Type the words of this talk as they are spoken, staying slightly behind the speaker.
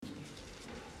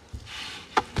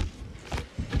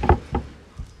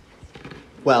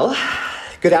Well,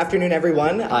 good afternoon,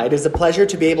 everyone. It is a pleasure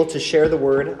to be able to share the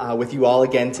word with you all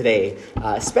again today,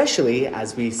 especially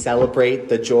as we celebrate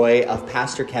the joy of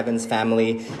Pastor Kevin's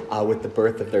family with the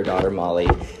birth of their daughter, Molly.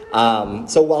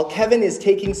 So while Kevin is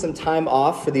taking some time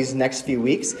off for these next few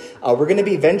weeks, we're going to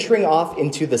be venturing off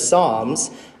into the Psalms.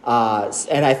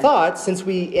 And I thought, since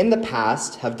we in the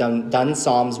past have done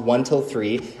Psalms 1 till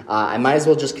 3, I might as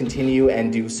well just continue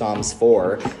and do Psalms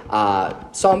 4.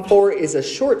 Psalm 4 is a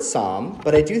short psalm,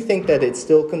 but I do think that it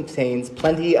still contains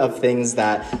plenty of things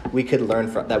that we could learn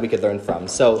from.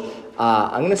 So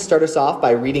I'm going to start us off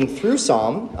by reading through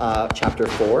Psalm chapter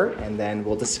 4, and then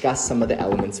we'll discuss some of the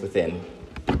elements within.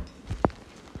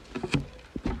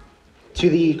 To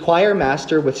the choir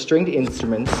master with stringed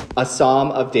instruments, a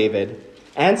psalm of David.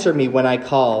 Answer me when I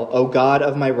call, O God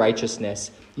of my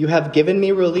righteousness. You have given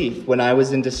me relief when I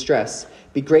was in distress.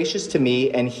 Be gracious to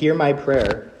me and hear my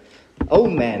prayer. O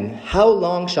men, how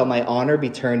long shall my honor be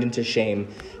turned into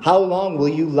shame? How long will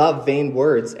you love vain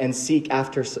words and seek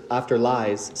after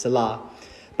lies? Selah.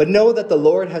 But know that the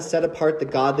Lord has set apart the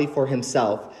godly for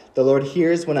himself. The Lord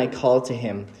hears when I call to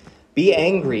him. Be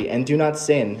angry and do not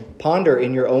sin. Ponder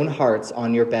in your own hearts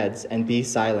on your beds and be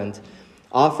silent.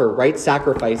 Offer right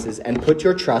sacrifices and put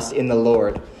your trust in the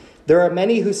Lord. There are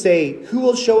many who say, who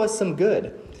will show us some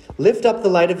good? Lift up the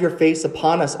light of your face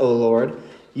upon us, O Lord.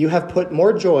 You have put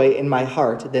more joy in my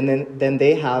heart than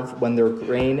they have when their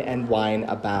grain and wine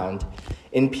abound.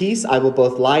 In peace I will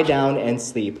both lie down and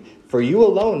sleep. For you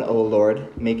alone, O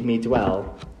Lord, make me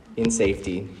dwell in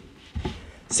safety.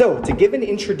 So, to give an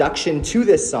introduction to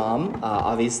this psalm,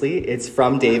 obviously, it's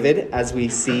from David, as we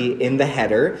see in the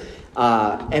header.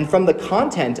 And from the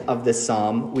content of this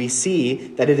psalm, we see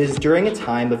that it is during a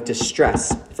time of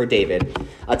distress for David,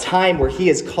 a time where he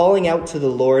is calling out to the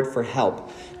Lord for help.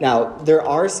 Now, there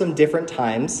are some different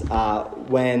times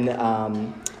when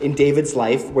in David's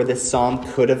life where this psalm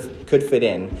could fit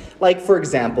in. Like, for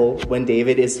example, when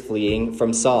David is fleeing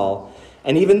from Saul.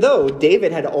 And even though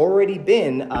David had already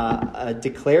been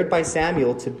declared by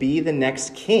Samuel to be the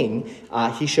next king,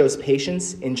 he shows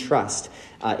patience and trust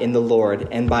in the Lord,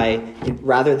 and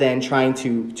rather than trying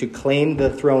to claim the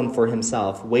throne for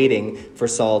himself, waiting for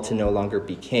Saul to no longer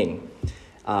be king.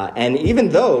 And even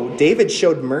though David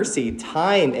showed mercy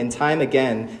time and time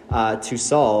again to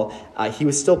Saul, he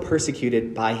was still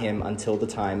persecuted by him until the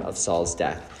time of Saul's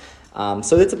death.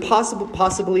 So it's possible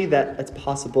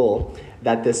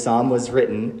that this psalm was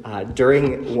written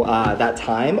during that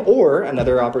time, or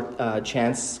another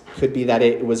chance could be that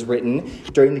it was written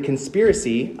during the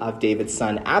conspiracy of David's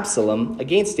son Absalom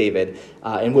against David,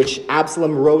 in which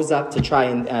Absalom rose up to try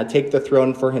and take the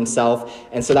throne for himself.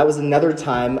 And so that was another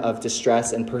time of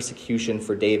distress and persecution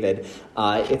for David.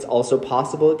 It's also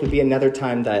possible it could be another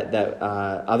time that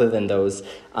other than those.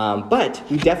 But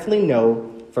we definitely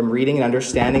know from reading and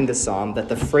understanding the psalm that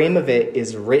the frame of it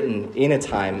is written in a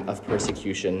time of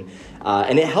persecution.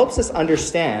 And it helps us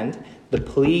understand the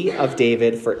plea of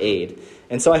David for aid.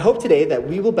 And so I hope today that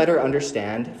we will better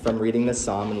understand from reading this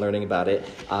psalm and learning about it,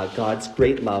 God's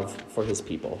great love for his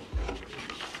people.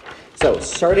 So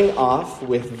starting off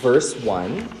with verse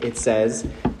 1, it says,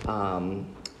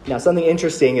 now, something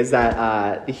interesting is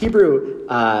that the Hebrew,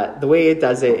 the way it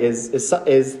does it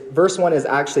is verse 1 is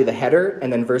actually the header,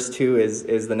 and then verse 2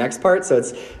 is the next part. So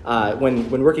it's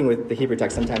when working with the Hebrew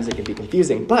text, sometimes it can be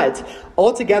confusing. But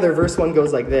altogether, verse 1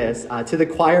 goes like this: to the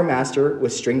choir master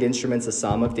with stringed instruments, a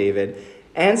psalm of David.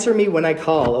 Answer me when I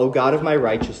call, O God of my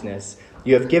righteousness.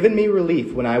 You have given me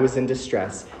relief when I was in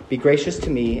distress. Be gracious to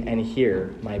me and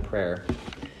hear my prayer.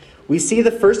 We see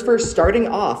the first verse starting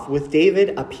off with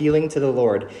David appealing to the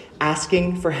Lord,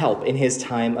 asking for help in his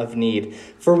time of need.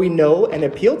 For we know and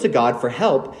appeal to God for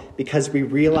help because we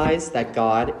realize that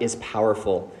God is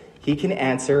powerful. He can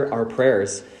answer our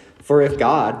prayers. For if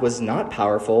God was not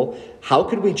powerful, how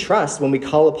could we trust when we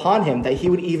call upon him that he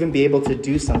would even be able to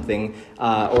do something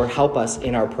or help us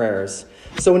in our prayers?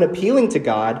 So in appealing to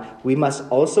God, we must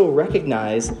also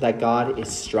recognize that God is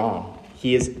strong.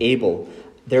 He is able.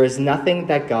 There is nothing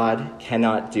that God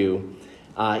cannot do.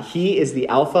 He is the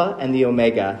Alpha and the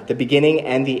Omega, the beginning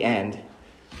and the end.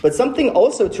 But something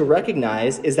also to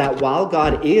recognize is that while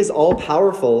God is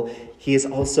all-powerful, he is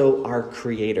also our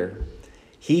creator.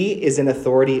 He is an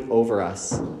authority over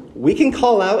us. We can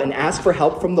call out and ask for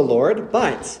help from the Lord,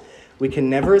 but we can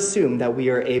never assume that we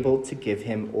are able to give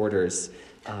him orders.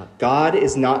 God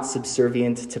is not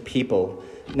subservient to people.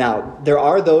 Now, there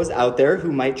are those out there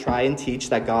who might try and teach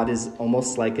that God is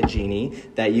almost like a genie,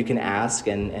 that you can ask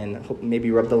and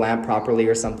maybe rub the lamp properly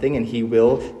or something, and he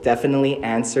will definitely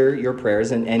answer your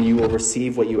prayers and you will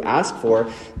receive what you ask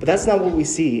for. But that's not what we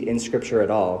see in Scripture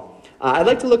at all. I'd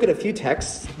like to look at a few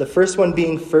texts, the first one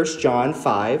being 1 John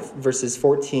 5, verses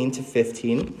 14 to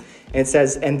 15. And it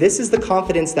says, "And this is the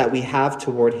confidence that we have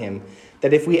toward him,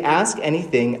 that if we ask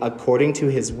anything according to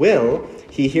his will,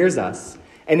 he hears us.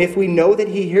 And if we know that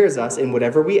he hears us in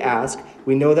whatever we ask,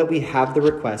 we know that we have the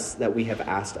requests that we have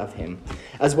asked of him."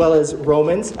 As well as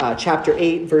Romans chapter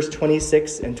 8, verse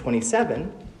 26 and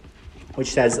 27,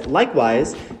 which says,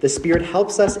 "Likewise, the Spirit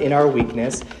helps us in our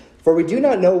weakness, for we do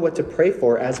not know what to pray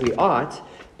for as we ought,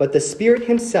 but the Spirit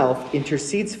himself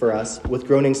intercedes for us with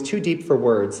groanings too deep for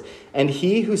words. And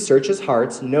he who searches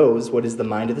hearts knows what is the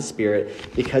mind of the Spirit,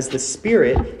 because the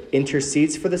Spirit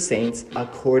intercedes for the saints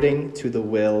according to the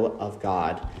will of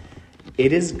God."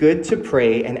 It is good to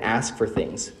pray and ask for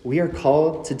things. We are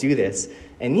called to do this,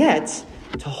 and yet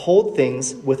to hold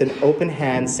things with an open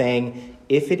hand, saying,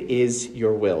 "If it is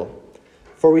your will."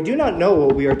 For we do not know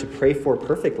what we are to pray for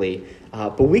perfectly,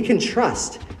 but we can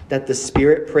trust that the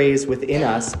Spirit prays within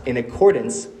us in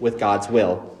accordance with God's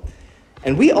will.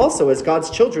 And we also, as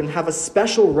God's children, have a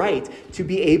special right to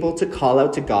be able to call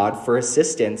out to God for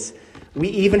assistance. We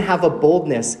even have a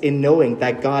boldness in knowing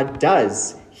that God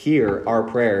does hear our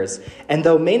prayers. And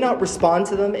though may not respond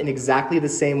to them in exactly the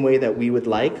same way that we would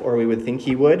like or we would think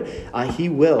he would, he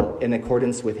will in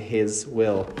accordance with his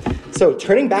will. So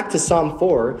turning back to Psalm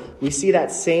 4, we see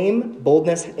that same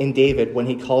boldness in David when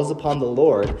he calls upon the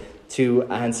Lord to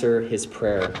answer his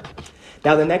prayer.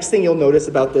 Now, the next thing you'll notice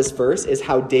about this verse is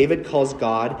how David calls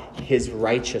God his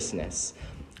righteousness.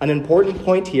 An important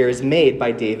point here is made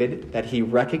by David that he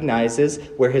recognizes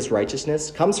where his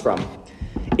righteousness comes from.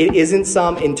 It isn't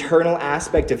some internal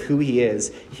aspect of who he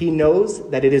is. He knows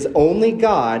that it is only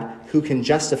God who can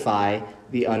justify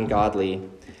the ungodly.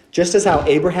 Just as how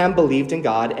Abraham believed in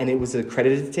God and it was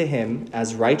accredited to him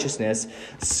as righteousness,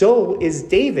 so is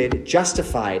David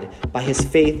justified by his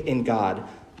faith in God.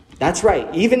 That's right,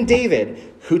 even David,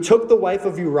 who took the wife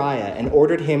of Uriah and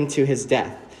ordered him to his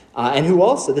death, and who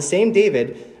also, the same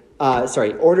David,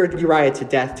 ordered Uriah to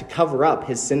death to cover up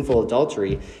his sinful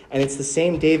adultery. And it's the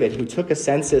same David who took a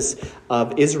census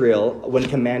of Israel when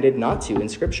commanded not to in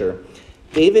Scripture.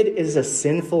 David is a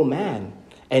sinful man,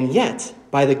 and yet,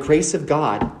 by the grace of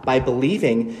God, by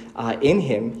believing in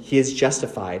him, he is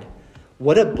justified.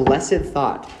 What a blessed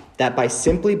thought that by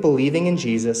simply believing in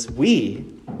Jesus, we,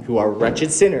 who are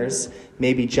wretched sinners,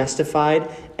 may be justified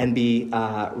and be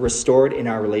restored in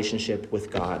our relationship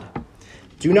with God.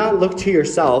 Do not look to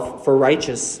yourself for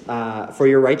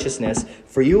your righteousness,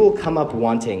 for you will come up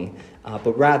wanting.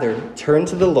 But rather, turn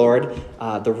to the Lord,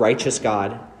 the righteous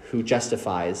God, who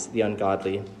justifies the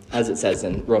ungodly, as it says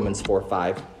in Romans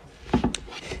 4:5.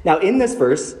 Now, in this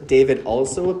verse, David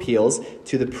also appeals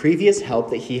to the previous help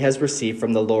that he has received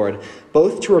from the Lord,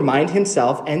 both to remind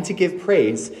himself and to give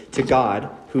praise to God,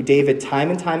 who David, time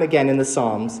and time again in the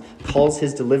Psalms, calls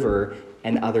his deliverer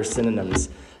and other synonyms.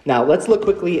 Now, let's look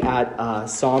quickly at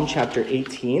Psalm chapter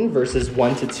 18, verses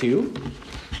 1 to 2,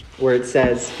 where it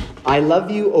says, "I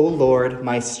love you, O Lord,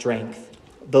 my strength.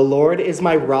 The Lord is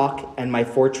my rock and my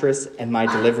fortress and my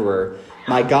deliverer,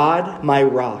 my God, my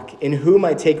rock, in whom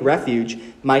I take refuge,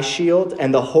 my shield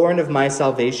and the horn of my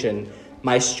salvation,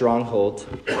 my stronghold."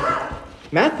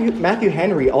 Matthew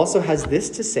Henry also has this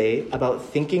to say about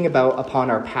thinking upon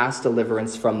our past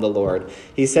deliverance from the Lord.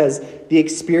 He says, "The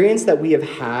experience that we have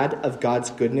had of God's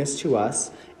goodness to us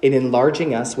in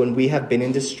enlarging us when we have been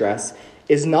in distress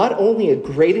is not only a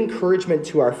great encouragement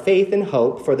to our faith and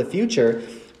hope for the future,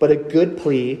 but a good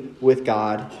plea with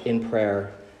God in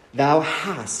prayer. Thou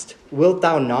hast, wilt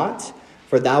thou not?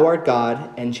 For thou art God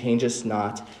and changest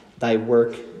not. Thy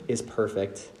work is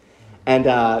perfect." And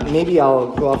maybe I'll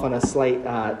go off on a slight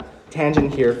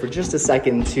tangent here for just a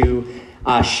second to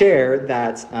share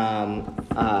that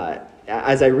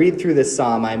as I read through this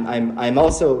psalm, I'm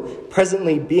also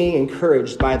presently being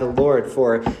encouraged by the Lord.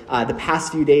 For the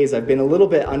past few days, I've been a little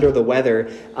bit under the weather,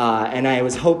 and I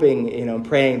was hoping,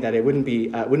 praying that it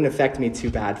wouldn't affect me too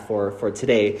bad for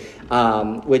today,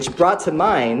 which brought to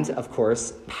mind, of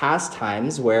course, past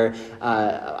times where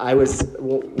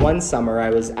one summer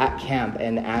I was at camp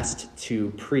and asked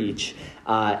to preach.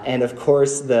 And of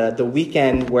course, the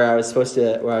weekend where I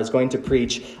was going to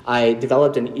preach, I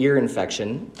developed an ear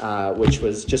infection, which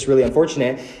was just really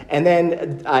unfortunate. And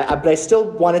then, but I still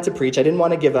wanted to preach. I didn't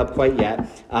want to give up quite yet.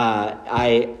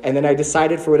 And then I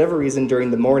decided, for whatever reason,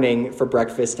 during the morning for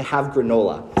breakfast to have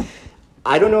granola.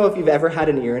 I don't know if you've ever had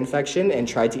an ear infection and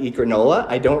tried to eat granola.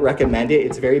 I don't recommend it.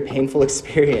 It's a very painful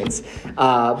experience.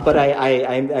 But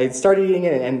I started eating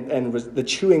it, and the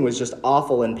chewing was just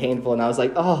awful and painful. And I was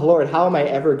like, oh, Lord, how am I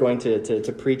ever going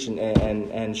to preach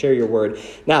and share your word?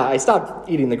 Now, I stopped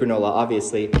eating the granola,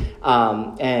 obviously.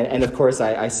 And of course,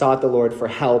 I sought the Lord for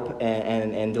help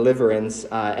and deliverance.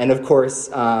 And of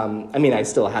course, I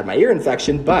still had my ear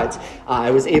infection, but I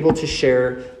was able to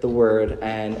share the word,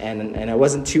 and I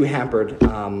wasn't too hampered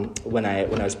when I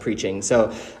was preaching.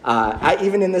 So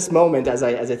even in this moment, as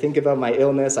I think about my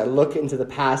illness, I look into the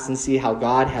past and see how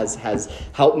God has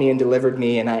helped me and delivered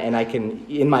me, and I can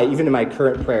even in my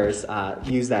current prayers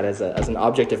use that as an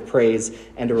object of praise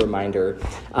and a reminder.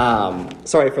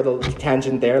 Sorry for the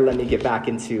tangent there. Let me get back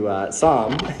into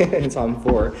Psalm in Psalm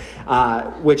 4,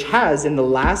 which has in the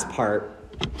last part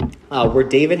where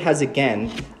David has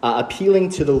again appealing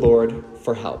to the Lord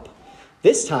for help.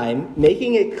 This time,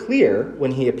 making it clear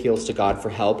when he appeals to God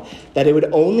for help that it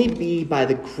would only be by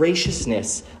the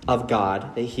graciousness of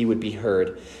God that he would be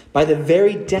heard. By the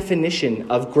very definition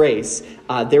of grace,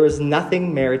 there is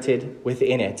nothing merited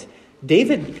within it.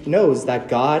 David knows that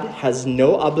God has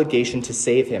no obligation to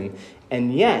save him,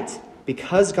 and yet,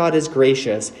 because God is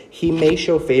gracious, he may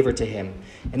show favor to him.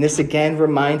 And this again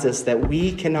reminds us that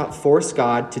we cannot force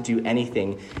God to do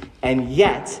anything, and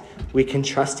yet we can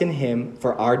trust in him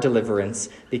for our deliverance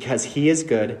because he is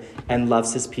good and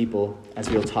loves his people, as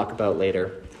we'll talk about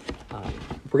later.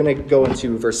 We're going to go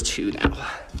into verse 2 now.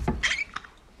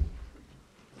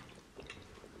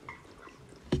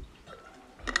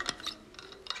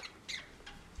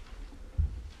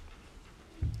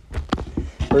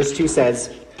 Verse 2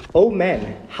 says, O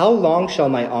men, how long shall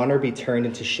my honor be turned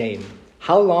into shame?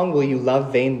 How long will you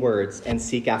love vain words and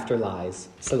seek after lies?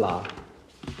 Selah.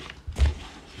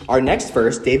 Our next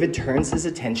verse, David turns his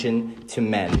attention to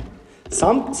men.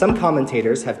 Some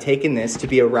commentators have taken this to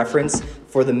be a reference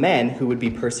for the men who would be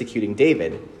persecuting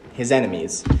David, his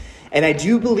enemies. And I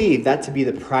do believe that to be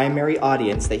the primary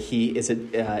audience that he is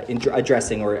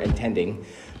addressing or intending.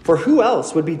 For who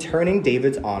else would be turning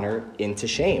David's honor into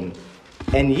shame?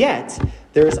 And yet,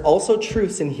 there is also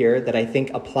truths in here that I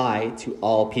think apply to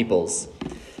all peoples.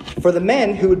 For the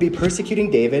men who would be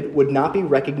persecuting David would not be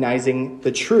recognizing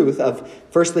the truth of,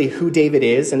 firstly, who David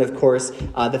is, and of course,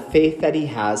 the faith that he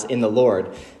has in the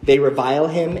Lord. They revile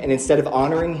him, and instead of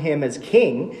honoring him as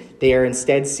king, they are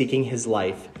instead seeking his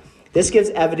life. This gives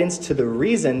evidence to the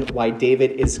reason why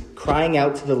David is crying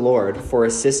out to the Lord for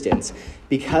assistance,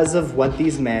 because of what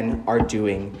these men are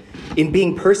doing. In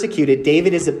being persecuted,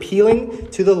 David is appealing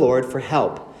to the Lord for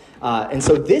help. And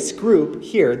so this group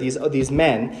here, these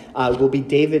men, will be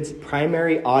David's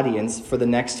primary audience for the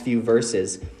next few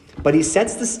verses. But he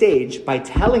sets the stage by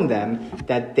telling them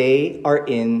that they are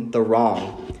in the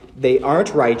wrong. They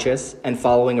aren't righteous and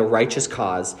following a righteous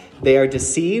cause. They are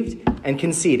deceived and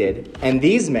conceited, and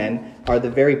these men are the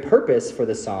very purpose for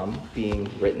the psalm being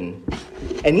written.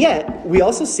 And yet, we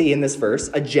also see in this verse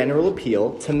a general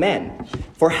appeal to men.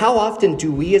 For how often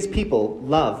do we as people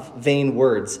love vain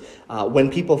words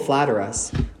when people flatter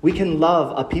us? We can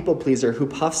love a people pleaser who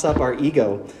puffs up our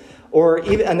ego. Or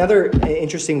even another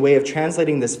interesting way of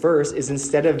translating this verse is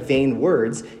instead of vain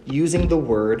words, using the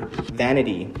word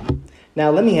vanity. Now,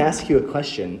 let me ask you a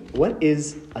question. What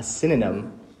is a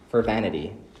synonym for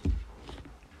vanity?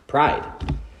 Pride.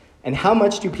 And how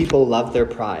much do people love their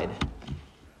pride?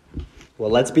 Well,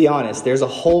 let's be honest. There's a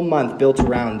whole month built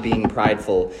around being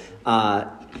prideful.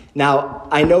 Now,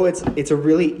 I know it's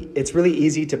really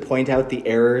easy to point out the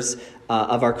errors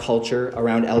of our culture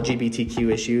around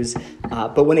LGBTQ issues.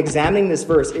 But when examining this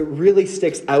verse, it really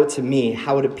sticks out to me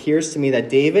how it appears to me that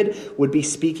David would be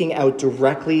speaking out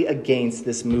directly against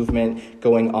this movement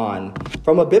going on.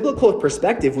 From a biblical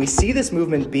perspective, we see this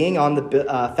movement being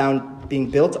being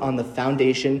built on the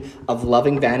foundation of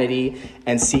loving vanity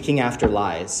and seeking after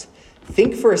lies.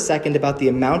 Think for a second about the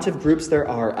amount of groups there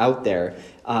are out there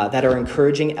that are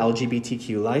encouraging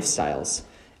LGBTQ lifestyles.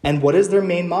 And what is their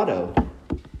main motto?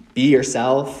 Be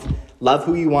yourself, love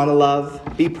who you want to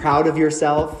love, be proud of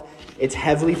yourself. It's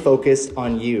heavily focused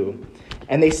on you.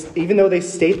 And even though they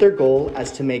state their goal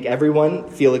as to make everyone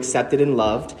feel accepted and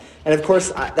loved, and of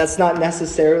course, that's not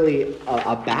necessarily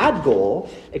a bad goal,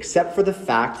 except for the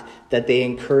fact that they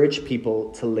encourage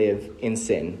people to live in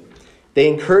sin. They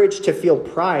encourage to feel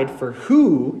pride for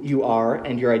who you are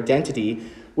and your identity,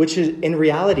 which in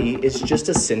reality is just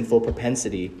a sinful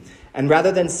propensity. And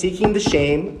rather than seeking the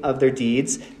shame of their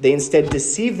deeds, they instead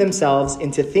deceive themselves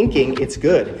into thinking it's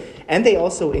good. And they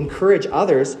also encourage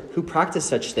others who practice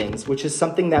such things, which is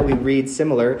something that we read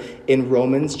similar in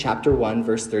Romans chapter 1,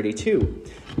 verse 32.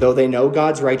 Though they know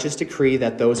God's righteous decree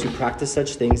that those who practice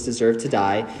such things deserve to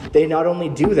die, they not only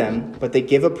do them, but they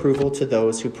give approval to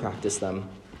those who practice them.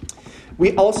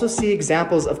 We also see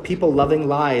examples of people loving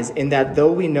lies in that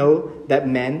though we know that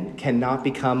men cannot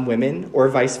become women or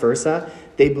vice versa,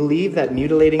 they believe that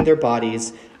mutilating their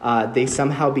bodies, they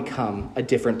somehow become a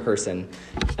different person.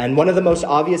 And one of the most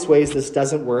obvious ways this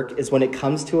doesn't work is when it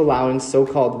comes to allowing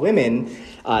so-called women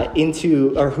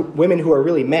women who are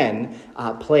really men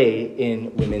play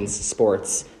in women's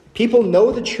sports. People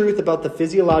know the truth about the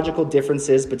physiological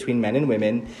differences between men and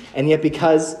women, and yet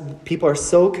because people are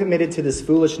so committed to this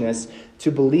foolishness,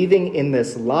 to believing in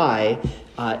this lie,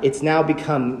 it's now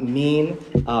become mean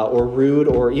or rude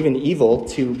or even evil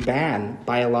to ban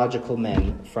biological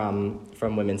men from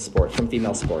women's sports, from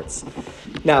female sports.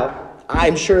 Now,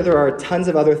 I'm sure there are tons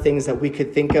of other things that we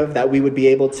could think of that we would be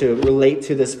able to relate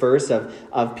to this verse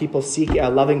of people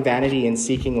loving vanity and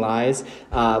seeking lies.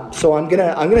 So I'm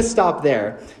gonna stop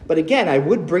there. But again, I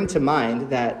would bring to mind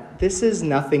that this is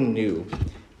nothing new.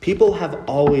 People have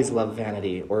always loved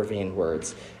vanity or vain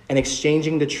words and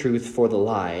exchanging the truth for the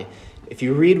lie. If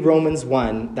you read Romans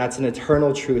 1, that's an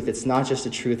eternal truth. It's not just a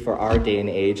truth for our day and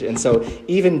age. And so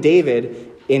even David,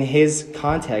 in his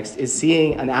context, is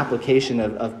seeing an application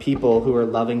of people who are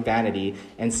loving vanity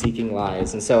and seeking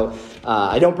lies. And so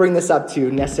I don't bring this up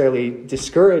to necessarily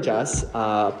discourage us,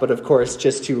 but of course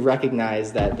just to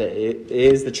recognize that it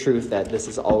is the truth that this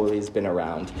has always been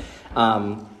around.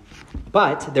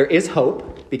 But there is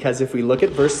hope, because if we look at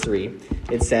verse 3,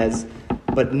 it says,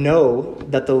 "But know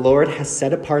that the Lord has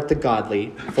set apart the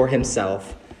godly for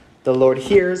himself. The Lord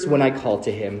hears when I call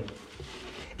to him."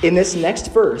 In this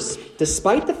next verse,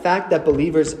 despite the fact that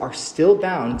believers are still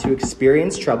bound to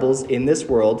experience troubles in this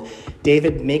world,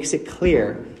 David makes it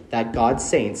clear that God's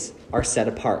saints are set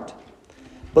apart.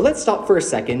 But let's stop for a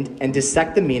second and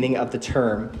dissect the meaning of the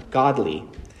term godly.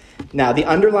 Now, the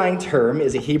underlying term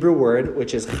is a Hebrew word,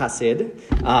 which is chesed,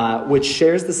 which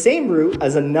shares the same root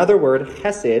as another word,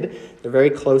 hesed. They're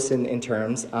very close in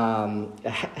terms.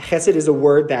 Hesed is a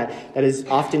word that is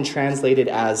often translated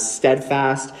as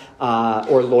steadfast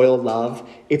or loyal love.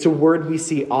 It's a word we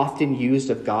see often used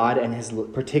of God and his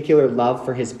particular love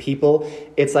for his people.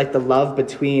 It's like the love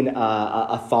between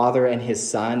a father and his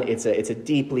son. It's a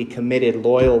deeply committed,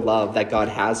 loyal love that God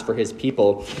has for his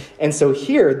people. And so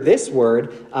here, this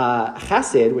word,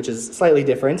 chesed, which is slightly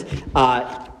different,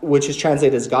 which is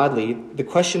translated as godly, the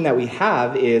question that we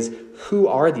have is, who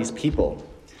are these people?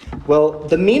 Well,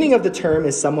 the meaning of the term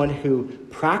is someone who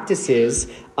practices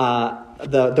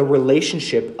the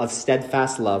relationship of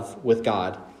steadfast love with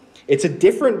God. It's a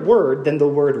different word than the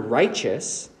word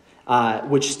righteous,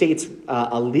 which states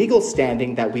a legal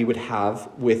standing that we would have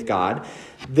with God.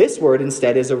 This word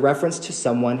instead is a reference to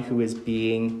someone who is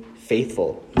being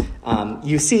faithful.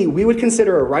 You see, we would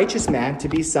consider a righteous man to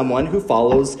be someone who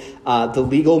follows the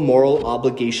legal moral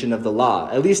obligation of the law,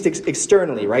 at least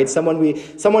externally, right? Someone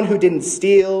who didn't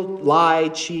steal, lie,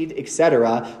 cheat,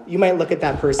 etc. You might look at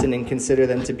that person and consider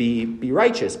them to be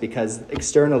righteous because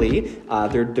externally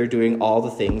they're doing all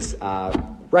the things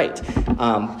right.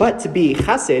 But to be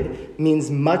chesed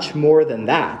means much more than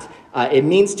that. It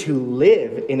means to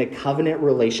live in a covenant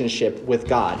relationship with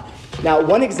God. Now,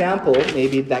 one example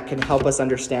maybe that can help us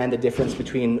understand the difference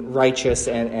between righteous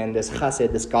and this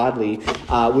chesed, this godly,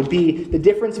 would be the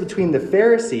difference between the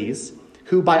Pharisees,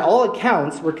 who by all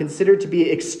accounts were considered to be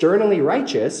externally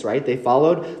righteous, right? They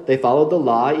followed the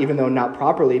law, even though not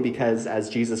properly, because as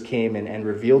Jesus came and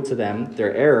revealed to them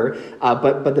their error.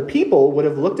 But the people would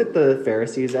have looked at the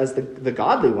Pharisees as the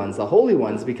godly ones, the holy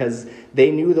ones, because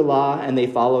they knew the law and they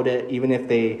followed it, even if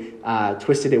they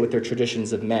twisted it with their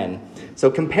traditions of men.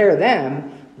 So compare them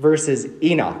versus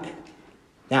Enoch.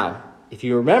 Now, if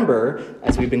you remember,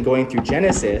 as we've been going through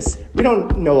Genesis, we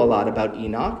don't know a lot about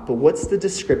Enoch, but what's the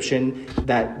description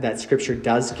that Scripture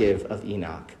does give of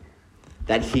Enoch?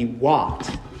 That he walked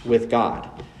with God.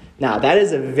 Now, that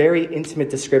is a very intimate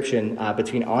description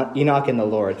between Enoch and the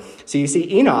Lord. So you see,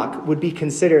 Enoch would be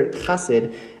considered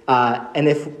chesed, and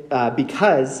if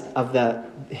because of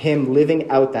him living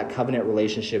out that covenant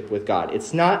relationship with God.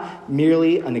 It's not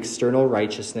merely an external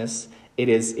righteousness. It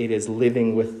is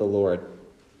living with the Lord.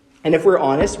 And if we're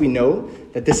honest, we know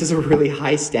that this is a really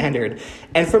high standard.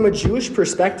 And from a Jewish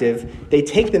perspective, they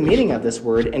take the meaning of this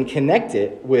word and connect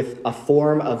it with a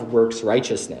form of works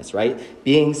righteousness, right?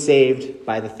 Being saved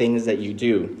by the things that you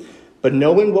do. But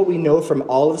knowing what we know from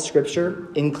all of Scripture,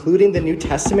 including the New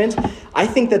Testament, I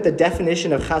think that the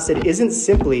definition of chesed isn't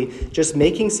simply just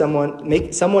making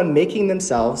someone making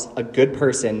themselves a good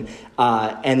person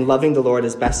and loving the Lord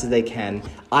as best as they can.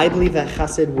 I believe that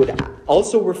chesed would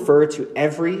also refer to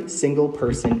every single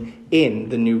person in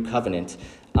the New Covenant.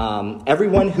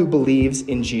 Everyone who believes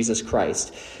in Jesus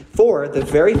Christ. For the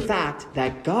very fact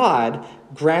that God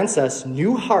grants us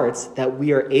new hearts that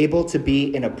we are able to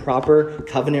be in a proper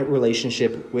covenant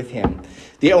relationship with him.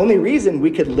 The only reason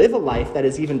we could live a life that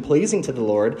is even pleasing to the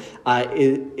Lord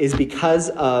is because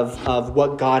of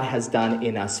what God has done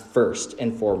in us first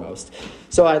and foremost.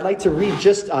 So I'd like to read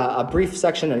just a brief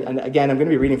section. And again, I'm going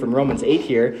to be reading from Romans 8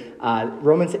 here.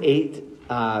 Romans 8,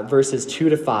 verses 2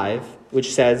 to 5,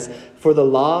 which says, "For the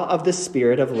law of the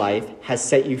Spirit of life has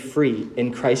set you free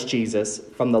in Christ Jesus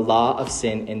from the law of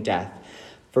sin and death.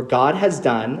 For God has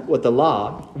done what the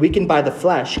law, weakened by the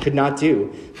flesh, could not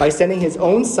do. By sending his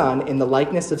own Son in the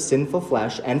likeness of sinful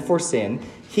flesh and for sin,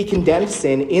 he condemned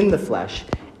sin in the flesh,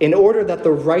 in order that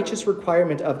the righteous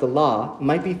requirement of the law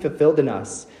might be fulfilled in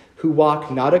us, who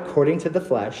walk not according to the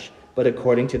flesh, but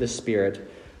according to the Spirit.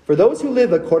 For those who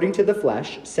live according to the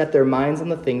flesh set their minds on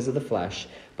the things of the flesh,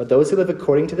 but those who live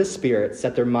according to the Spirit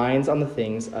set their minds on the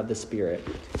things of the Spirit."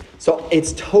 So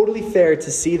it's totally fair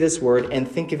to see this word and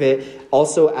think of it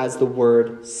also as the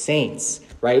word saints,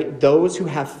 right? Those who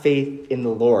have faith in the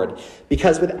Lord.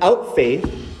 Because without faith,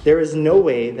 there is no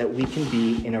way that we can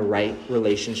be in a right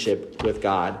relationship with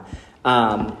God.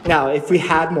 Now, if we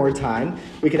had more time,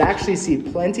 we could actually see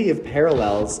plenty of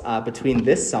parallels between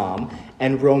this psalm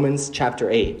and Romans chapter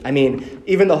 8. I mean,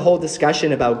 even the whole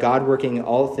discussion about God working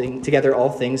together all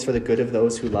things for the good of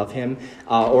those who love him,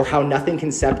 or how nothing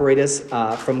can separate us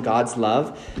from God's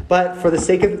love. But for the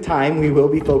sake of the time, we will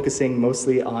be focusing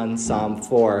mostly on Psalm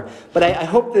 4. But I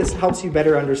hope this helps you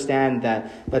better understand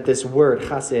that this word,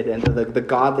 chesed, and the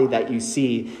godly that you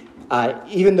see,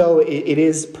 even though it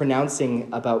is pronouncing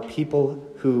about people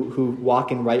who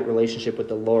walk in right relationship with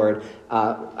the Lord,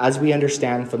 as we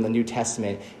understand from the New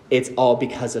Testament, it's all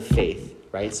because of faith,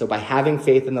 right? So by having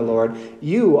faith in the Lord,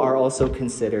 you are also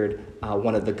considered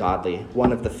one of the godly,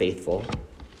 one of the faithful.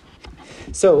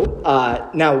 So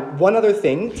now, one other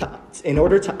thing, in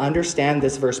order to understand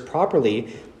this verse properly,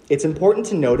 it's important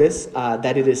to notice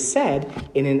that it is said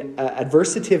in an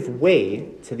adversative way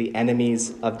to the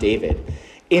enemies of David.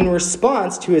 In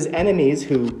response to his enemies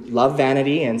who love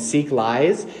vanity and seek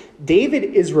lies, David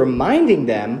is reminding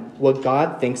them what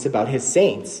God thinks about his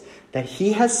saints, that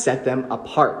he has set them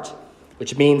apart,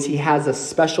 which means he has a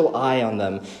special eye on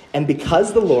them. And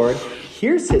because the Lord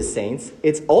hears his saints,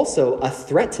 it's also a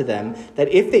threat to them that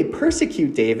if they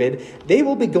persecute David, they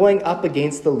will be going up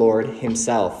against the Lord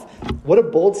himself. What a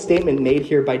bold statement made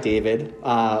here by David,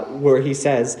 where he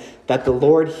says that the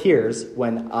Lord hears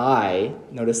when I,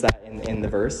 notice that in the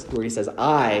verse, where he says,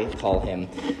 I call him.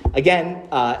 Again,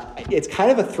 it's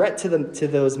kind of a threat to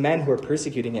those men who are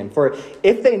persecuting him. For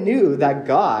if they knew that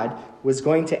God was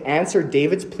going to answer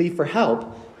David's plea for help,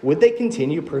 would they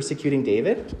continue persecuting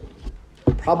David?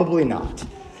 Probably not.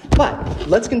 But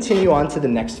let's continue on to the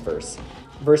next verse.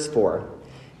 Verse 4.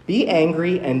 "Be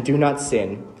angry and do not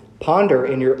sin. Ponder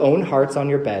in your own hearts on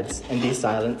your beds and be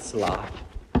silent, Selah."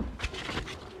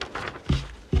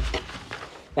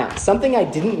 Now, something I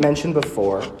didn't mention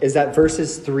before is that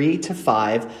verses 3 to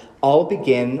 5 all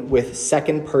begin with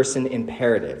second-person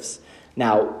imperatives.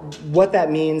 Now, what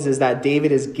that means is that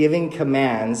David is giving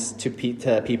commands to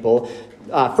people,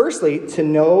 firstly, to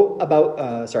know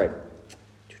about,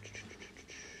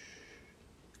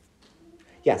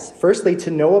 firstly, to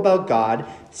know about God,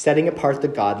 setting apart the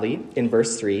godly in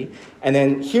verse 3. And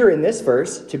then here in this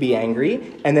verse, to be angry.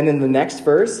 And then in the next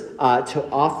verse, to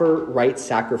offer right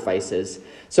sacrifices.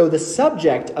 So the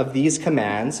subject of these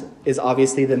commands is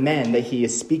obviously the men that he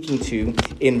is speaking to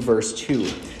in verse 2.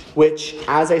 Which,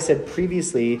 as I said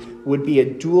previously, would be a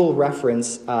dual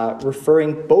reference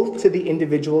referring both to the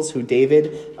individuals who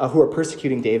are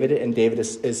persecuting David and David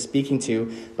is speaking to,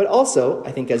 but also,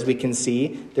 I think as we can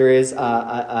see, there is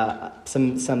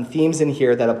some themes in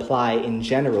here that apply in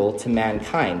general to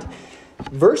mankind.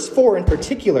 Verse 4 in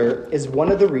particular is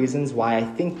one of the reasons why I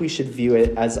think we should view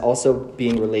it as also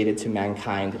being related to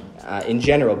mankind in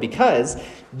general, because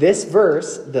this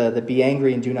verse, the "be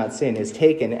angry and do not sin," is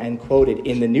taken and quoted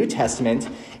in the New Testament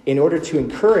in order to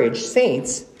encourage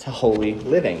saints to holy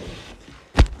living.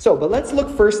 But let's look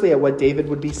firstly at what David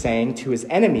would be saying to his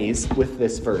enemies with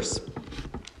this verse.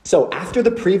 So after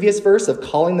the previous verse of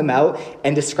calling them out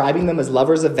and describing them as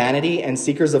lovers of vanity and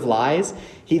seekers of lies,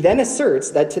 he then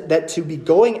asserts that to be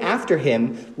going after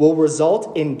him will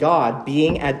result in God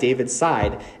being at David's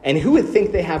side. And who would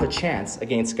think they have a chance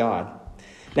against God?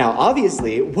 Now,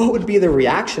 obviously, what would be the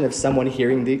reaction of someone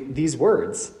hearing these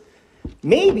words?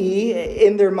 Maybe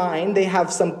in their mind they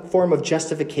have some form of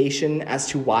justification as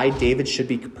to why David should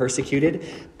be persecuted,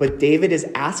 but David is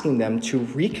asking them to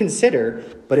reconsider,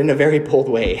 but in a very bold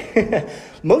way.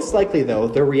 Most likely, though,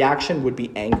 their reaction would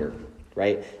be anger,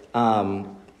 right?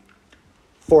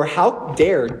 For how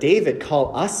dare David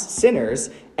call us sinners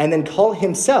and then call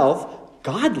himself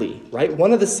godly, right?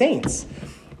 One of the saints.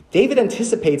 David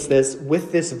anticipates this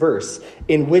with this verse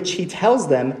in which he tells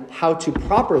them how to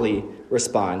properly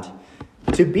respond.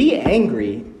 To be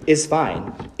angry is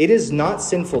fine. It is not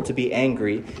sinful to be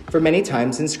angry. For many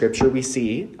times in Scripture, we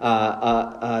see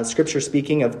Scripture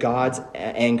speaking of God's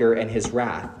anger and his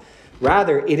wrath.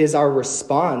 Rather, it is our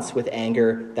response with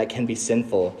anger that can be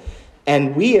sinful.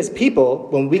 And we as people,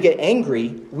 when we get angry,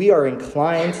 we are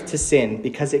inclined to sin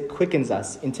because it quickens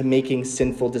us into making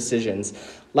sinful decisions.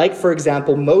 Like, for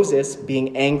example, Moses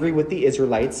being angry with the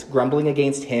Israelites, grumbling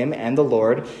against him and the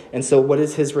Lord. And so what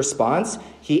is his response?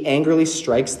 He angrily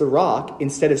strikes the rock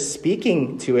instead of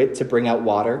speaking to it to bring out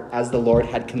water as the Lord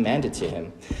had commanded to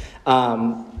him.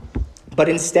 But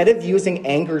instead of using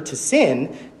anger to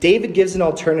sin, David gives an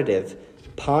alternative.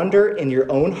 Ponder in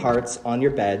your own hearts on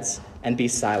your beds and be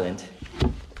silent.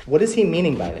 What is he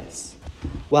meaning by this?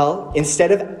 Well,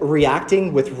 instead of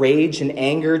reacting with rage and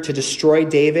anger to destroy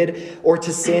David or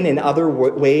to sin in other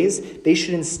ways, they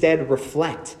should instead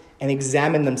reflect and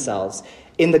examine themselves.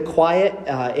 In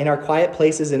our quiet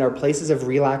places, in our places of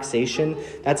relaxation,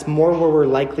 that's more where we're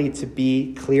likely to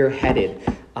be clear-headed.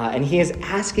 And he is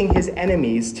asking his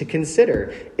enemies to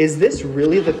consider, is this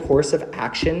really the course of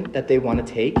action that they want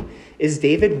to take? Is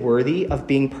David worthy of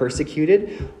being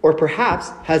persecuted? Or perhaps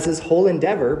has his whole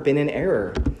endeavor been in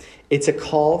error? It's a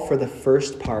call for the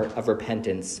first part of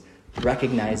repentance,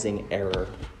 recognizing error.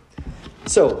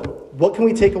 So, what can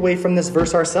we take away from this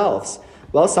verse ourselves?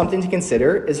 Well, something to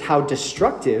consider is how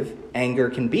destructive anger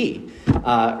can be.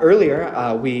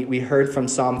 Earlier, we heard from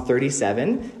Psalm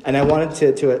 37, and I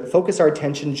wanted to focus our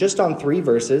attention just on three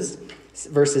verses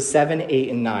 7, 8,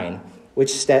 and 9,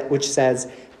 which says,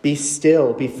 "Be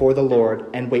still before the Lord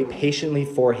and wait patiently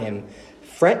for him.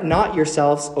 Fret not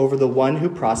yourselves over the one who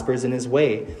prospers in his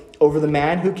way, over the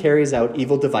man who carries out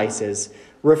evil devices.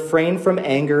 Refrain from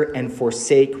anger and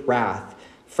forsake wrath.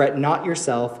 Fret not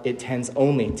yourself, it tends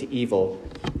only to evil.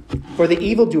 For the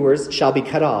evildoers shall be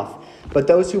cut off, but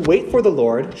those who wait for the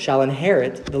Lord shall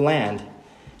inherit the land."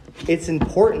 It's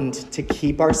important to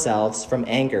keep ourselves from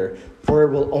anger, for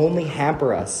it will only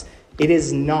hamper us. It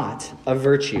is not a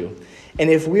virtue. And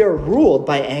if we are ruled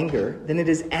by anger, then it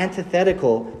is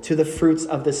antithetical to the fruits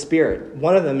of the Spirit,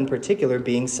 one of them in particular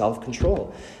being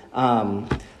self-control.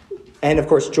 And of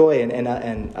course, joy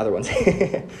and other ones.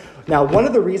 Now, one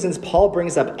of the reasons Paul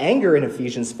brings up anger in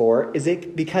Ephesians 4 is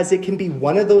because it can be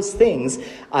one of those things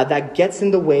that gets in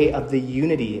the way of the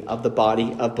unity of the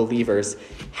body of believers.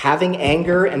 Having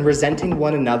anger and resenting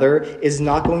one another is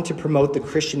not going to promote the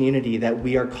Christian unity that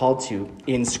we are called to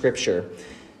in Scripture.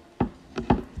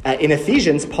 In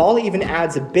Ephesians, Paul even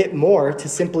adds a bit more to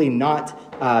simply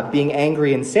not being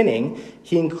angry and sinning.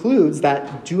 He includes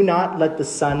that do not let the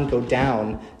sun go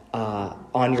down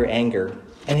on your anger.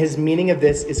 And his meaning of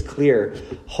this is clear.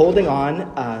 Holding on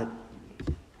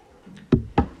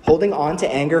to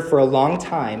anger for a long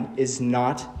time is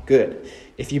not good.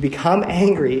 If you become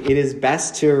angry, it is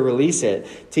best to release it,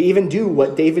 to even do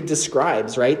what David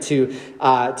describes, right? To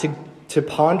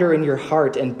ponder in your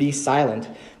heart and be silent.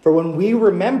 For when we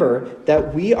remember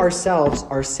that we ourselves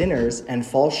are sinners and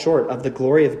fall short of the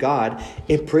glory of God,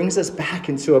 it brings us back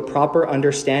into a proper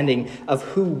understanding of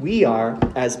who we are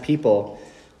as people.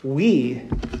 We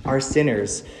are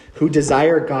sinners who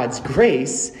desire God's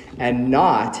grace and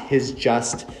not his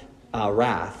just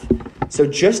wrath. So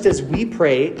just as we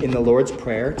pray in the Lord's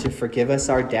Prayer to forgive us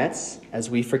our debts, as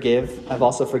we have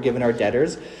also forgiven our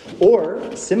debtors, or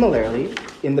similarly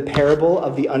in the parable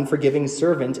of the unforgiving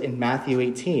servant in Matthew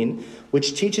 18,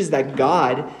 which teaches that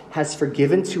God has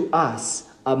forgiven to us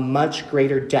a much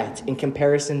greater debt in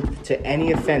comparison to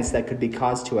any offense that could be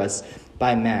caused to us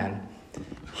by man.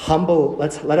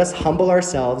 Let us humble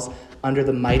ourselves under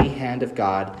the mighty hand of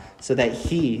God so that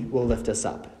he will lift us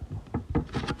up.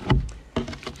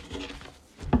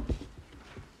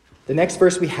 The next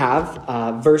verse we have,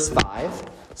 verse 5,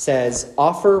 says,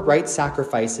 "Offer right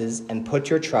sacrifices and put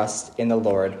your trust in the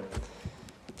Lord."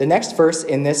 The next verse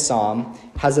in this psalm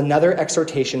has another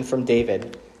exhortation from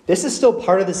David. This is still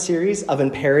part of the series of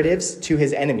imperatives to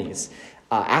his enemies.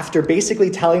 After basically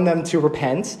telling them to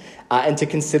repent and to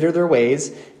consider their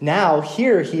ways, now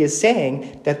here he is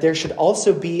saying that there should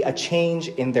also be a change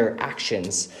in their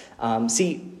actions.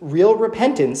 See, real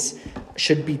repentance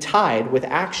should be tied with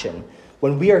action.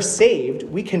 When we are saved,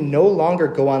 we can no longer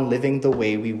go on living the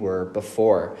way we were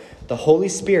before. The Holy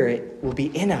Spirit will be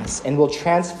in us and will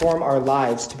transform our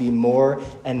lives to be more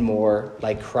and more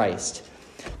like Christ.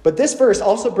 But this verse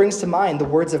also brings to mind the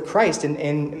words of Christ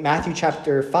in Matthew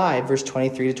chapter 5, verse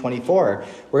 23 to 24,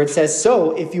 where it says,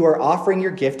 "So if you are offering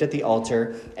your gift at the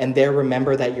altar and there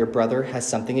remember that your brother has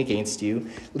something against you,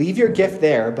 leave your gift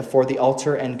there before the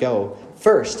altar and go.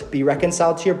 First, be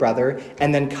reconciled to your brother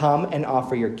and then come and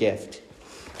offer your gift."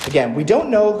 Again, we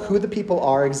don't know who the people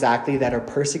are exactly that are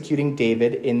persecuting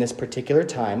David in this particular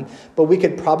time, but we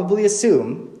could probably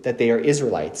assume that they are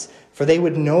Israelites, for they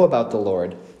would know about the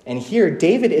Lord. And here,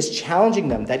 David is challenging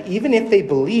them that even if they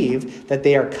believe that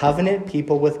they are covenant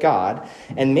people with God,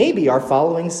 and maybe are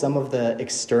following some of the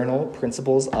external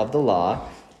principles of the law,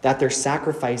 that their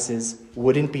sacrifices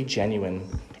wouldn't be genuine,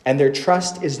 and their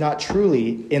trust is not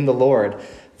truly in the Lord.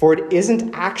 For it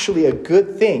isn't actually a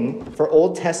good thing for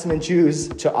Old Testament Jews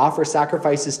to offer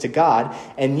sacrifices to God,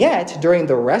 and yet, during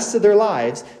the rest of their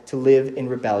lives, to live in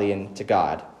rebellion to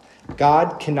God.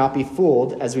 God cannot be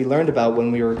fooled, as we learned about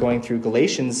when we were going through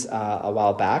Galatians a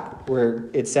while back, where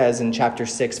it says in chapter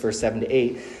 6, verse 7 to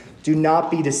 8, "Do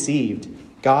not be deceived.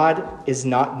 God is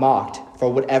not mocked. For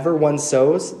whatever one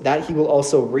sows, that he will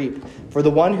also reap. For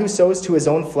the one who sows to his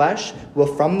own flesh will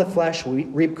from the flesh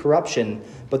reap corruption,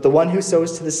 but the one who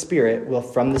sows to the Spirit will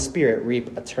from the Spirit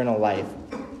reap eternal life."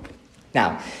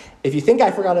 Now, if you think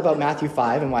I forgot about Matthew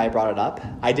 5 and why I brought it up,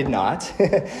 I did not.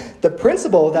 The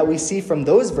principle that we see from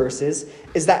those verses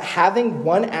is that having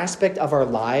one aspect of our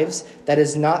lives that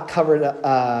is not covered,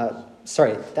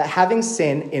 that having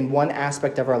sin in one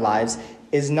aspect of our lives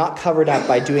is not covered up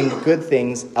by doing good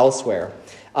things elsewhere.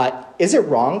 Is it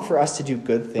wrong for us to do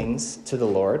good things to the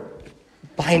Lord?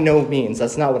 By no means.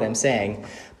 That's not what I'm saying.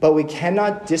 But we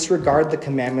cannot disregard the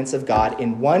commandments of God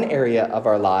in one area of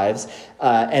our lives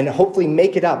and hopefully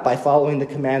make it up by following the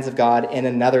commands of God in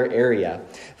another area.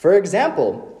 For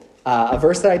example, a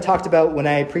verse that I talked about when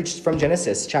I preached from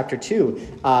Genesis chapter 2,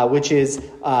 which is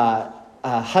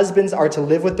husbands are to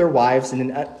live with their wives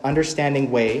in an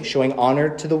understanding way, showing honor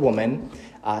to the woman,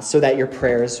 so that your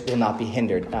prayers will not be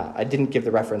hindered. I didn't give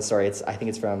the reference, sorry. I think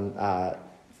it's from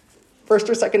 1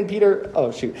 or 2 Peter.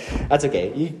 Oh, shoot. That's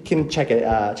okay. You can check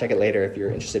it later if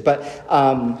you're interested. But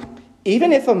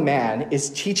even if a man is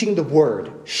teaching the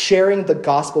word, sharing the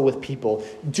gospel with people,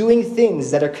 doing things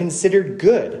that are considered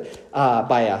good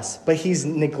by us, but he's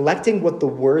neglecting what the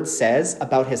word says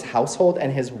about his household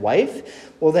and his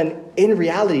wife, well then, in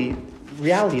reality,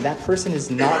 that person is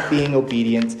not being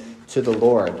obedient to the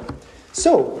Lord.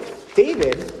 So,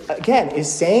 David, again, is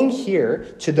saying here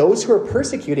to those who are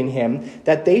persecuting him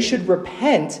that they should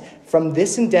repent from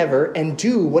this endeavor and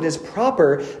do what is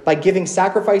proper by giving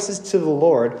sacrifices to the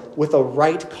Lord with a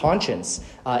right conscience.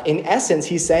 In essence,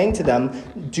 he's saying to them,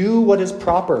 do what is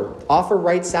proper, offer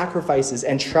right sacrifices,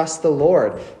 and trust the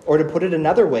Lord. Or to put it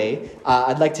another way,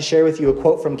 I'd like to share with you a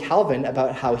quote from Calvin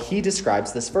about how he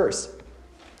describes this verse.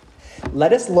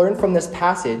 "Let us learn from this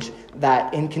passage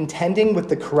that in contending with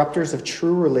the corrupters of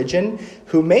true religion,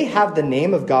 who may have the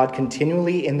name of God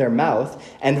continually in their mouth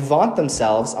and vaunt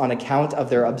themselves on account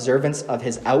of their observance of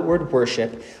his outward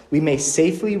worship, we may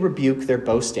safely rebuke their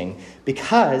boasting,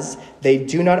 because they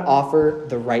do not offer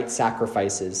the right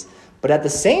sacrifices. But at the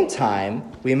same time,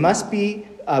 we must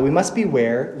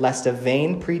beware lest a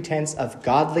vain pretense of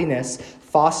godliness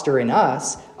foster in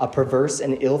us a perverse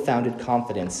and ill-founded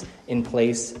confidence in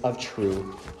place of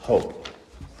true hope."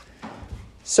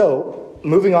 So,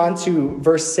 moving on to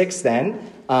verse 6 then,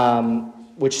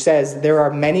 which says, "There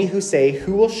are many who say,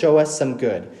 'Who will show us some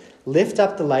good? Lift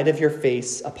up the light of your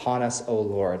face upon us, O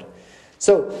Lord.'"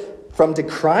 So, from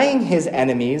decrying his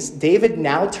enemies, David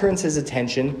now turns his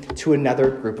attention to another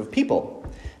group of people.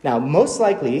 Now, most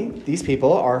likely, these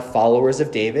people are followers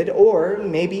of David, or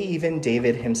maybe even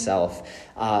David himself.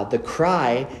 The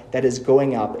cry that is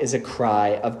going up is a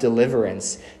cry of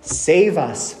deliverance. Save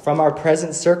us from our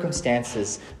present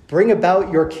circumstances. Bring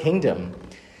about your kingdom.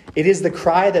 It is the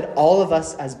cry that all of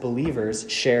us as believers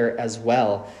share as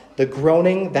well. The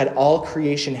groaning that all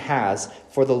creation has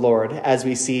for the Lord, as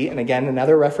we see, and again,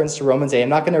 another reference to Romans 8. I'm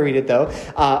not going to read it, though.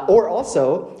 Or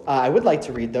also, I would like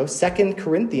to read, though, 2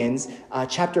 Corinthians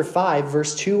chapter 5,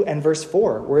 verse 2 and verse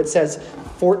 4, where it says,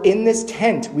 "For in this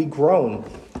tent we groan,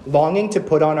 longing to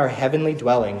put on our heavenly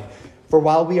dwelling. For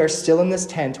while we are still in this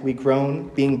tent, we groan,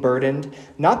 being burdened,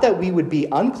 not that we would be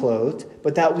unclothed,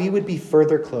 but that we would be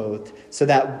further clothed, so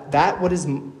that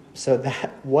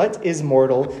what is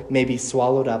mortal may be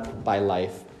swallowed up by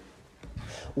life.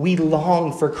 We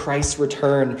long for Christ's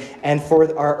return and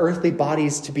for our earthly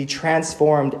bodies to be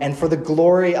transformed and for the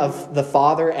glory of the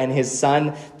Father and his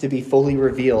Son to be fully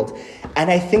revealed.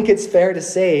 And I think it's fair to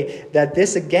say that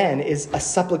this again is a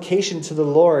supplication to the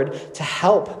Lord to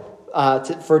help,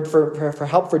 for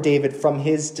help for David from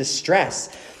his distress.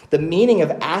 The meaning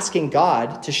of asking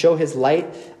God to show his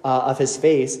light of his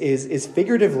face is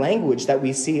figurative language that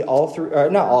we see all through, or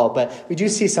not all, but we do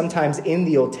see sometimes in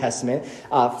the Old Testament.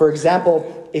 For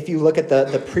example, if you look at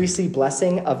the priestly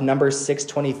blessing of Numbers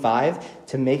 6:25,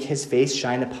 to make his face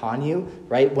shine upon you,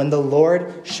 right? When the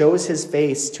Lord shows his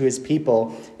face to his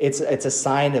people, it's a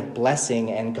sign of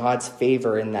blessing and God's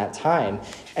favor in that time.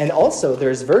 And also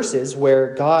there's verses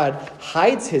where God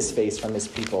hides his face from his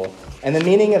people. And the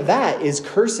meaning of that is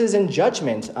curses and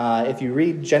judgment. If you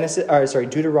read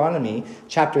Deuteronomy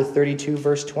chapter 32,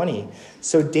 verse 20.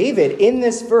 So David, in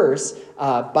this verse,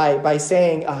 by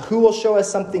saying, who will show us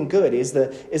something good, is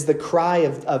the cry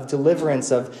of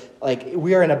deliverance, of like,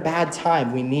 we are in a bad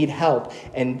time, we need help.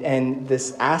 And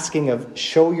this asking of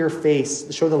show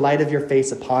the light of your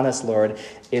face upon us, Lord,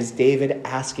 is David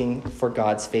asking for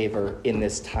God's favor in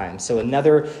this time. So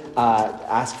another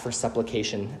ask for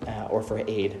supplication or for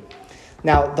aid.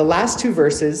 Now, the last two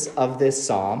verses of this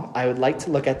psalm I would like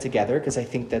to look at together because I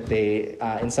think that they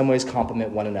in some ways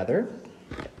complement one another.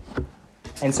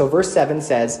 And so verse 7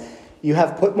 says, "You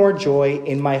have put more joy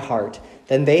in my heart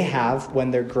than they have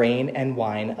when their grain and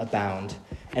wine abound."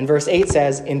 And verse 8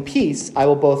 says, "In peace I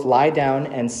will both lie down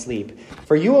and sleep.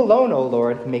 For you alone, O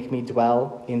Lord, make me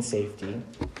dwell in safety."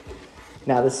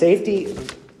 Now verse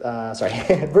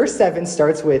 7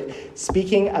 starts with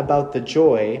speaking about the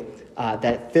joy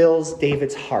that fills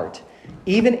David's heart,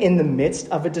 even in the midst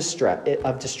of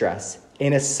distress.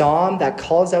 In a psalm that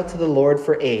calls out to the Lord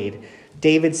for aid,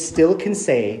 David still can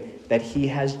say that he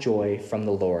has joy from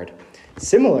the Lord.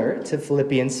 Similar to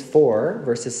Philippians 4,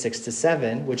 verses 6 to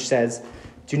 7, which says,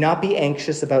 "Do not be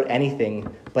anxious about anything,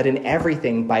 but in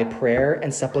everything by prayer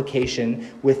and supplication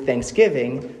with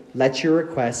thanksgiving, let your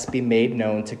requests be made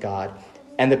known to God.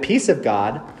 And the peace of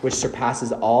God, which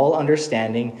surpasses all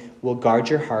understanding, will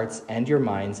guard your hearts and your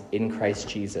minds in Christ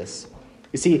Jesus."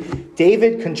 You see,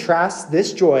 David contrasts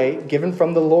this joy given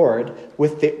from the Lord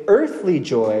with the earthly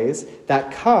joys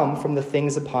that come from the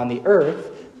things upon the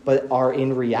earth, but are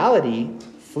in reality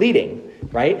fleeting,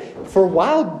 right? For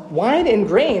while wine and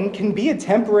grain can be a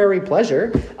temporary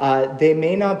pleasure, they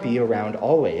may not be around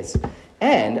always.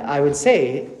 And I would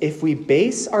say, if we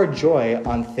base our joy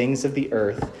on things of the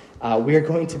earth, we are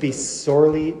going to be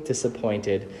sorely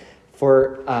disappointed.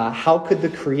 For how could the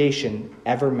creation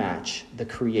ever match the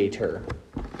Creator?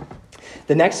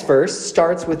 The next verse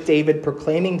starts with David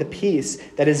proclaiming the peace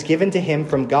that is given to him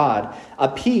from God. A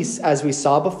peace, as we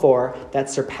saw before, that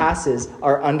surpasses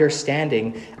our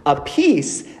understanding. A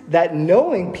peace that,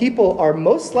 knowing people are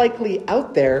most likely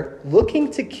out there looking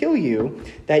to kill you,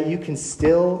 that you can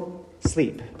still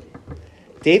sleep.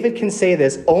 David can say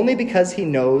this only because he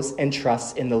knows and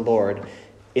trusts in the Lord.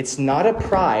 It's not a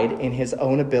pride in his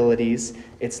own abilities.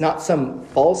 It's not some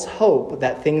false hope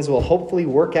that things will hopefully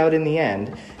work out in the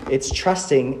end. It's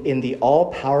trusting in the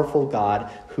all-powerful God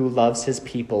who loves his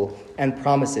people and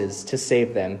promises to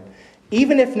save them,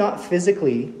 even if not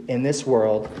physically in this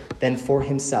world, then for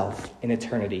himself in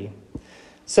eternity.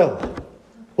 So,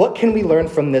 what can we learn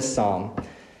from this psalm?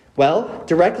 Well,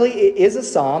 directly, it is a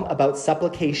psalm about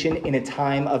supplication in a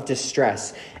time of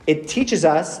distress. It teaches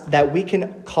us that we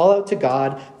can call out to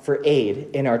God for aid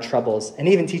in our troubles, and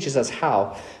even teaches us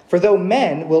how. For though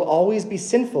men will always be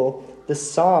sinful, the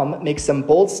psalm makes some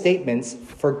bold statements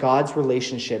for God's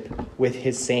relationship with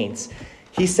his saints.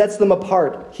 He sets them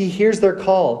apart. He hears their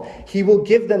call. He will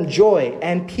give them joy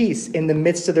and peace in the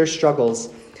midst of their struggles.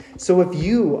 So if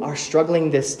you are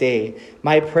struggling this day,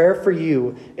 my prayer for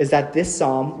you is that this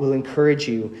psalm will encourage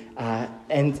you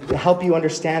and help you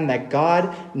understand that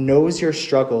God knows your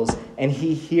struggles and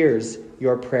he hears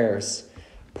your prayers.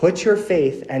 Put your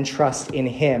faith and trust in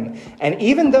him. And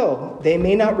even though they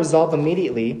may not resolve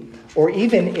immediately, or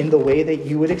even in the way that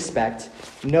you would expect,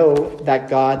 know that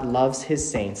God loves his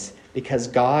saints, because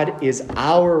God is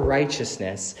our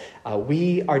righteousness.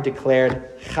 We are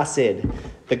declared chassid,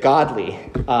 the godly,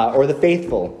 or the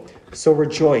faithful. So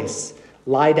rejoice,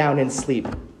 lie down and sleep.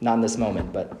 Not in this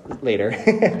moment, but later.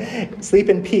 Sleep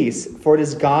in peace, for it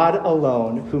is God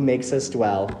alone who makes us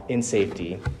dwell in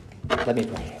safety. Let me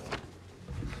pray.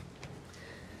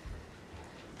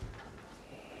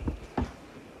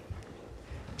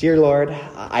 Dear Lord,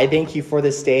 I thank you for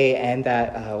this day and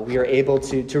that we are able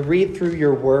to read through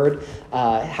your word,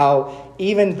 how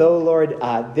even though, Lord,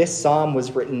 this psalm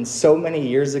was written so many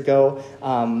years ago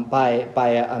by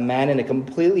a man in a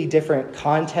completely different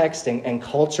context and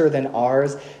culture than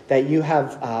ours, that you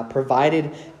have provided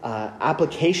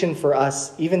application for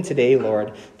us even today,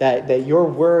 Lord, that your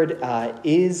word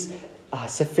is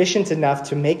sufficient enough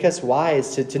to make us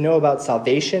wise, to know about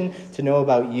salvation, to know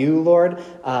about you, Lord,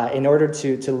 in order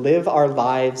to live our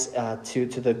lives to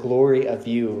the glory of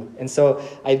you. And so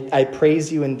I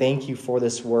praise you and thank you for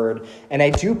this word. And I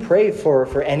do pray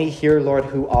for any here, Lord,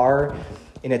 who are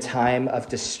in a time of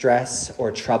distress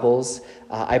or troubles.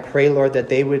 I pray, Lord, that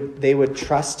they would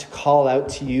trust to call out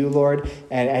to you, Lord,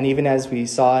 and even as we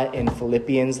saw in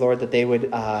Philippians, Lord, that they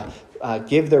would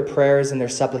give their prayers and their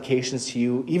supplications to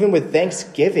you, even with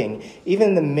thanksgiving, even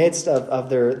in the midst of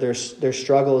their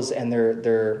struggles and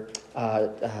their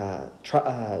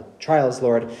trials,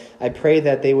 Lord. I pray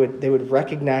that they would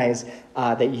recognize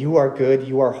that you are good,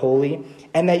 you are holy,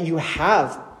 and that you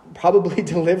have probably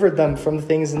delivered them from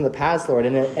things in the past, Lord,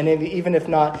 and even if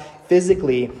not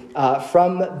physically,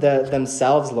 from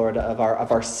themselves, Lord, of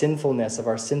our sinfulness, of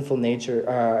our sinful nature,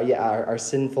 our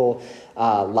sinful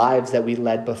lives that we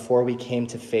led before we came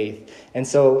to faith. And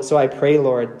so I pray,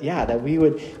 Lord, that you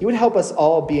would help us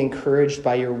all be encouraged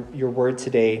by your word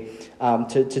today,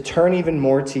 to turn even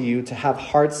more to you, to have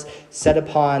hearts set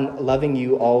upon loving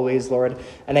you always, Lord.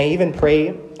 And I even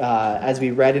pray, as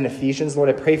we read in Ephesians, Lord,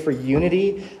 I pray for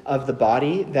unity of the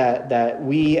body, that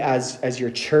we as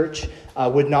your church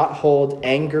would not hold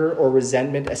anger or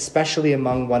resentment, especially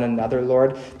among one another,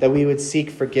 Lord, that we would seek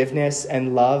forgiveness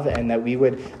and love, and that we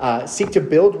would seek to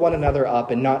build one another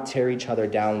up and not tear each other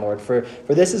down, Lord. For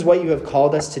this is what you have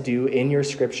called us to do in your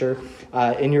scripture,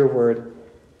 in your word.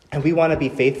 And we want to be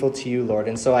faithful to you, Lord.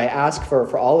 And so I ask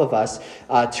for all of us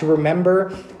to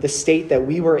remember the state that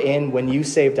we were in when you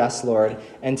saved us, Lord.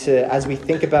 And as we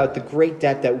think about the great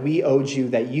debt that we owed you,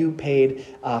 that you paid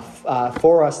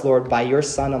for us, Lord, by your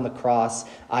Son on the cross,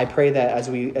 I pray that as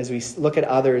we look at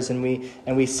others and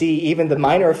we see even the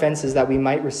minor offenses that we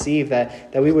might receive,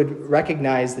 that we would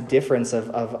recognize the difference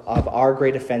of our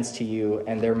great offense to you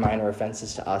and their minor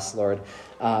offenses to us, Lord.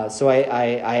 So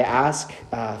I ask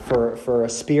for a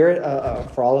spirit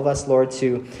for all of us, Lord,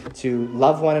 to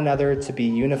love one another, to be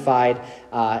unified,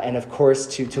 and of course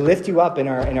to lift you up in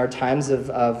our times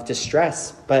of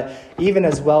distress. But even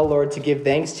as well, Lord, to give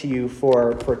thanks to you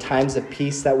for times of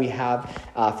peace that we have,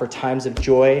 for times of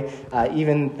joy,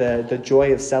 even the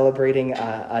joy of celebrating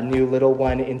a new little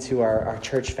one into our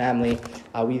church family.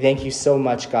 We thank you so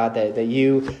much, God, that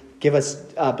you give us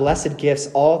blessed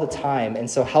gifts all the time. And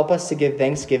so help us to give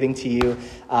thanksgiving to you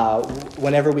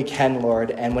whenever we can, Lord.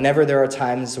 And whenever there are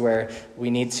times where we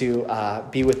need to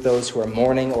be with those who are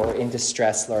mourning or in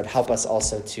distress, Lord, help us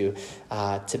also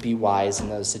to be wise in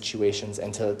those situations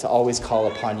and to always call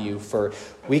upon you. For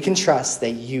we can trust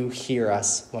that you hear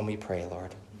us when we pray,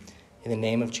 Lord. In the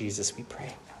name of Jesus, we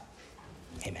pray.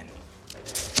 Amen.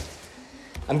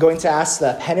 I'm going to ask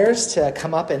the Penners to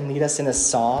come up and lead us in a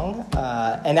song.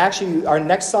 And actually, our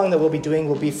next song that we'll be doing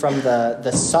will be from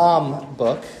the Psalm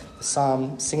book,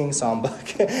 the singing Psalm book.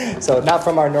 So not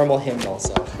from our normal hymnal.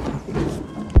 So.